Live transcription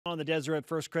On the Deseret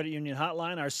First Credit Union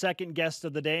Hotline, our second guest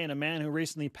of the day, and a man who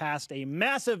recently passed a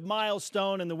massive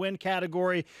milestone in the win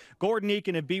category, Gordon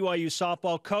Eakin of BYU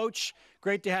softball. Coach,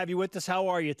 great to have you with us. How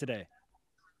are you today?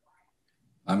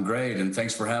 I'm great, and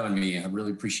thanks for having me. I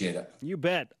really appreciate it. You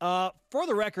bet. For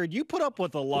the record, you put up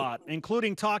with a lot,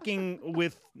 including talking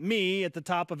with me at the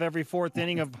top of every fourth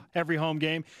inning of every home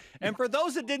game. And for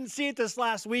those that didn't see it this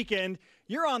last weekend,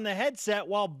 you're on the headset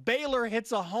while Baylor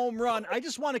hits a home run. I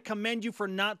just want to commend you for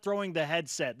not throwing the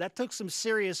headset. That took some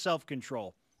serious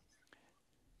self-control.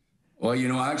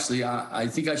 Well, actually, I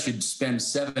think I should spend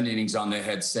 7 innings on the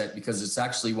headset because it's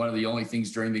actually one of the only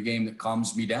things during the game that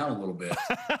calms me down a little bit.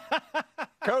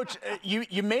 Coach,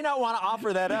 you may not want to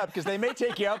offer that up because they may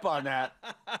take you up on that.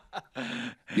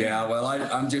 Yeah, well,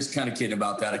 I'm just kind of kidding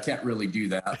about that. I can't really do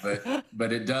that,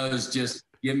 but it does just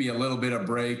give me a little bit of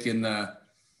break in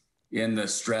the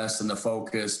stress and the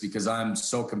focus because I'm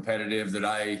so competitive that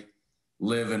I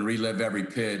live and relive every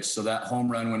pitch. So that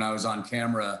home run when I was on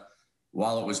camera,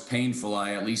 while it was painful,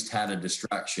 I at least had a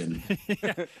distraction.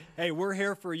 Hey, we're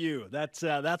here for you. That's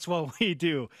what we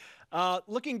do.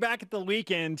 Looking back at the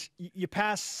weekend, you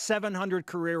passed 700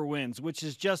 career wins, which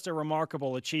is just a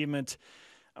remarkable achievement.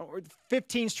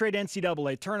 15 straight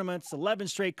NCAA tournaments, 11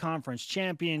 straight conference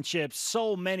championships,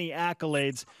 so many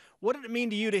accolades. What did it mean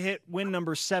to you to hit win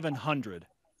number 700?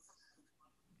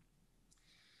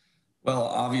 Well,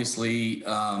 obviously,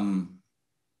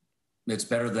 it's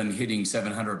better than hitting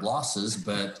 700 losses,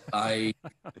 but I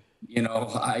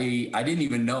didn't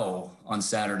even know on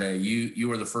Saturday. You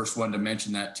were the first one to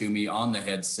mention that to me on the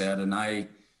headset, and I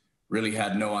really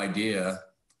had no idea.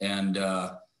 And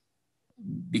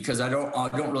because I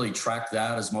don't really track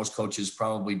that, as most coaches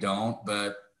probably don't,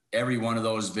 but every one of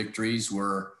those victories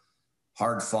were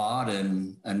hard fought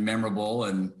and memorable,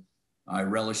 and I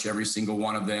relish every single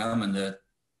one of them. And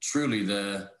truly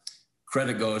the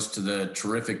credit goes to the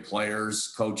terrific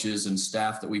players, coaches, and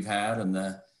staff that we've had, and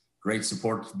the great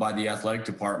support by the athletic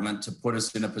department to put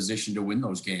us in a position to win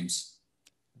those games.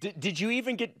 Did you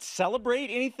even celebrate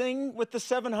anything with the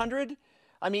 700?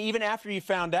 I mean, even after you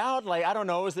found out, I don't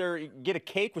know, get a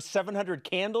cake with 700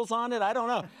 candles on it? I don't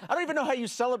know. I don't even know how you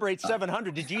celebrate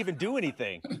 700. Did you even do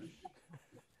anything?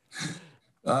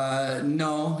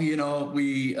 No,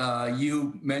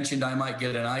 you mentioned I might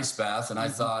get an ice bath, and I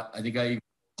think I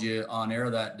you on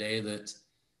air that day that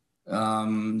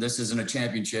this isn't a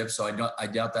championship, so I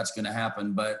doubt that's going to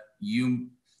happen. But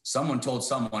someone told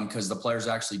someone, because the players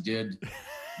actually did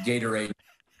Gatorade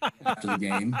after the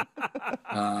game,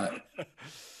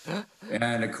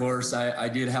 and of course I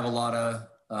did have a lot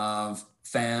of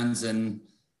fans and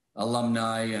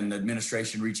alumni and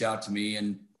administration reach out to me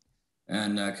and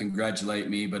congratulate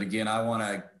me. But again, I want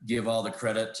to give all the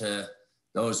credit to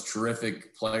those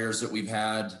terrific players that we've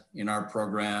had in our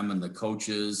program and the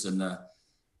coaches and the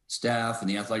staff and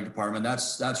the athletic department.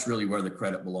 That's really where the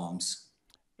credit belongs.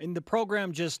 And the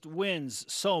program just wins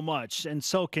so much and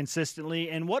so consistently.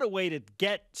 And what a way to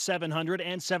get 700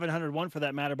 and 701 for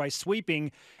that matter by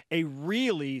sweeping a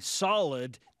really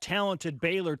solid, talented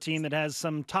Baylor team that has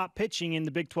some top pitching in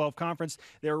the Big 12 Conference.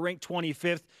 They're ranked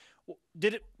 25th.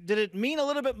 Did it mean a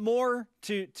little bit more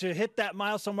to hit that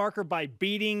milestone marker by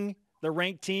beating the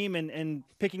ranked team and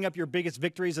picking up your biggest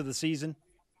victories of the season?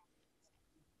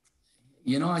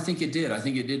 I think it did. I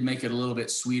think it did make it a little bit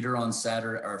sweeter on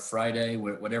Saturday or Friday,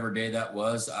 whatever day that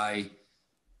was.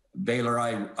 Baylor,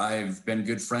 I've been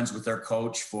good friends with their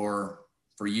coach for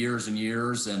years and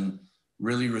years and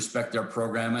really respect their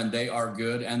program, and they are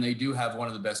good, and they do have one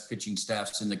of the best pitching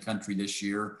staffs in the country this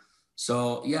year.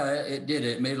 So, yeah, it did.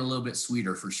 It made it a little bit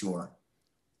sweeter for sure.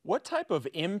 What type of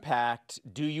impact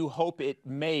do you hope it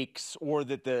makes or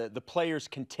that the players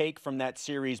can take from that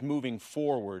series moving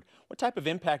forward? What type of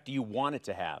impact do you want it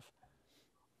to have?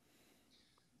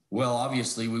 Well,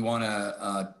 obviously, we want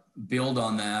to build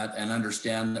on that and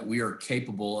understand that we are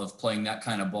capable of playing that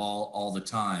kind of ball all the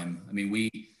time. I mean,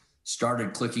 we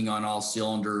started clicking on all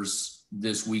cylinders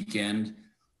this weekend.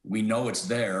 We know it's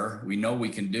there. We know we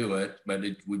can do it, but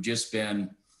we've just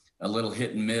been a little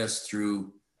hit and miss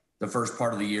through the first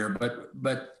part of the year.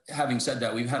 But having said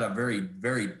that, we've had a very,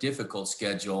 very difficult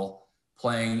schedule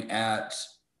playing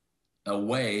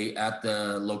away at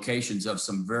the locations of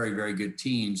some very, very good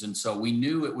teams. And so we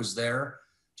knew it was there,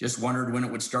 just wondered when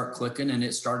it would start clicking, and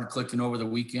it started clicking over the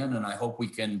weekend. And I hope we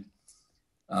can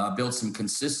build some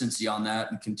consistency on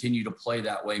that and continue to play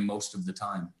that way most of the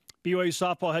time. BYU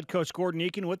softball head coach Gordon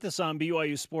Eakin with us on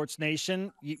BYU Sports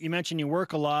Nation. You mentioned you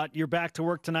work a lot. You're back to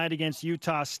work tonight against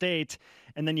Utah State,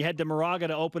 and then you head to Moraga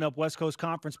to open up West Coast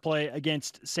Conference play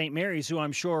against St. Mary's, who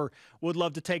I'm sure would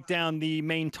love to take down the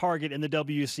main target in the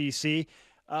WCC.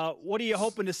 What are you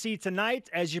hoping to see tonight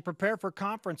as you prepare for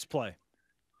conference play?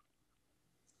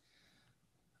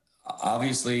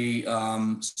 Obviously,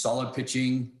 solid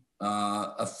pitching,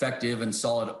 effective and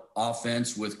solid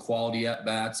offense with quality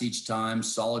at-bats each time,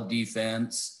 solid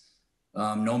defense,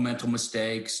 no mental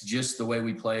mistakes, just the way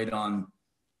we played on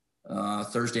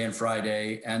Thursday and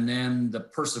Friday, and then the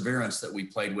perseverance that we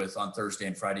played with on Thursday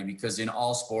and Friday, because in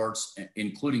all sports,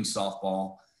 including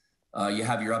softball, you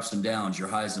have your ups and downs, your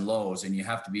highs and lows, and you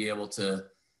have to be able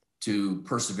to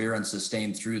persevere and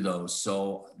sustain through those.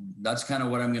 So that's kind of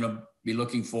what I'm going to be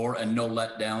looking for, and no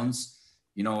letdowns.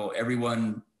 You know,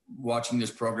 everyone watching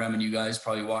this program, and you guys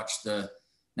probably watched the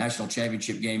national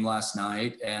championship game last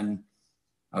night, and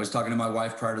I was talking to my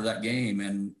wife prior to that game,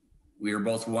 and we were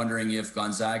both wondering if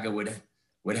Gonzaga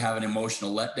would have an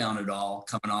emotional letdown at all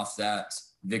coming off that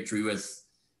victory with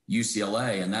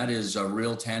UCLA. And that is a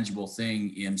real tangible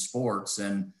thing in sports.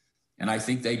 And I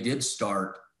think they did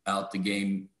start out the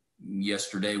game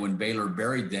yesterday when Baylor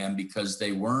buried them, because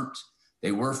they were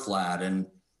flat. And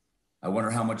I wonder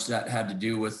how much that had to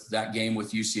do with that game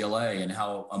with UCLA and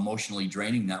how emotionally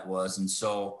draining that was. And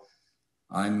so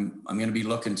I'm going to be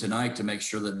looking tonight to make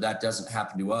sure that doesn't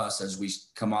happen to us as we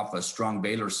come off a strong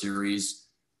Baylor series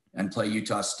and play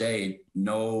Utah State.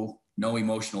 No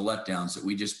emotional letdowns, that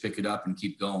we just pick it up and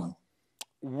keep going.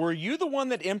 Were you the one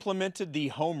that implemented the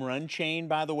home run chain,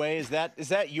 by the way? Is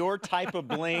that your type of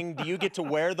bling? Do you get to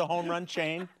wear the home run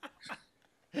chain?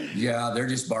 Yeah, they're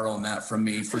just borrowing that from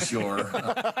me for sure.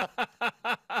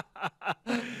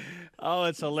 Oh,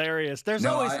 it's hilarious. There's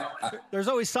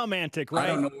always some antic, right? I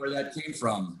don't know where that came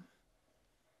from.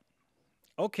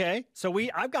 Okay, so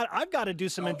I've got to do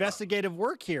some investigative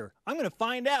work here. I'm going to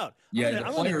find out. Yeah,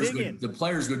 the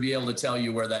players would be able to tell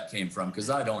you where that came from,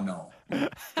 because I don't know.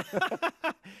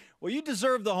 Well, you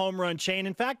deserve the home run chain.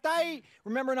 In fact, I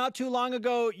remember not too long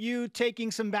ago you taking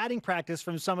some batting practice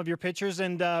from some of your pitchers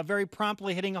and very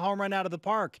promptly hitting a home run out of the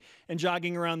park and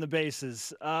jogging around the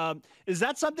bases. Is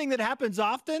that something that happens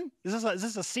often? Is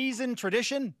this a season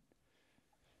tradition?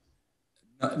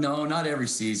 No, not every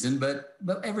season, but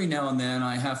every now and then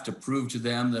I have to prove to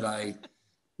them that I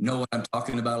know what I'm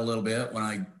talking about a little bit when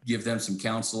I give them some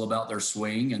counsel about their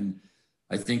swing. And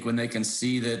I think when they can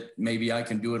see that maybe I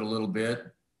can do it a little bit,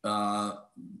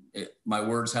 my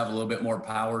words have a little bit more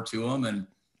power to them. And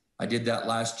I did that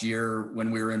last year when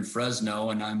we were in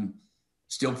Fresno, and I'm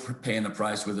still paying the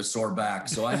price with a sore back.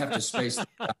 So I have to space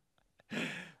that.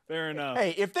 Fair enough.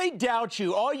 Hey, if they doubt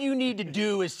you, all you need to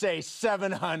do is say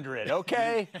 700,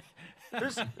 okay?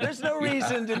 There's no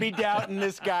reason to be doubting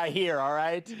this guy here, all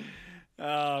right?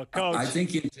 Coach. I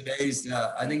think in today's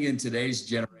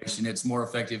generation, it's more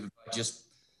effective if I just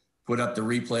put up the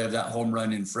replay of that home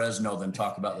run in Fresno than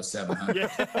talk about the 700.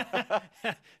 Yeah.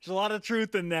 There's a lot of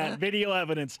truth in that. Video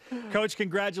evidence. Coach,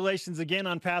 congratulations again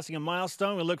on passing a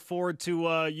milestone. We look forward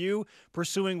to you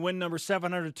pursuing win number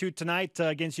 702 tonight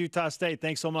against Utah State.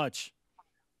 Thanks so much.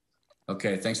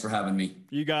 Okay, thanks for having me.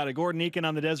 You got it. Gordon Eakin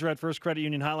on the Deseret First Credit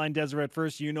Union Hotline. Deseret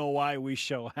First, you know why, we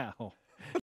show how.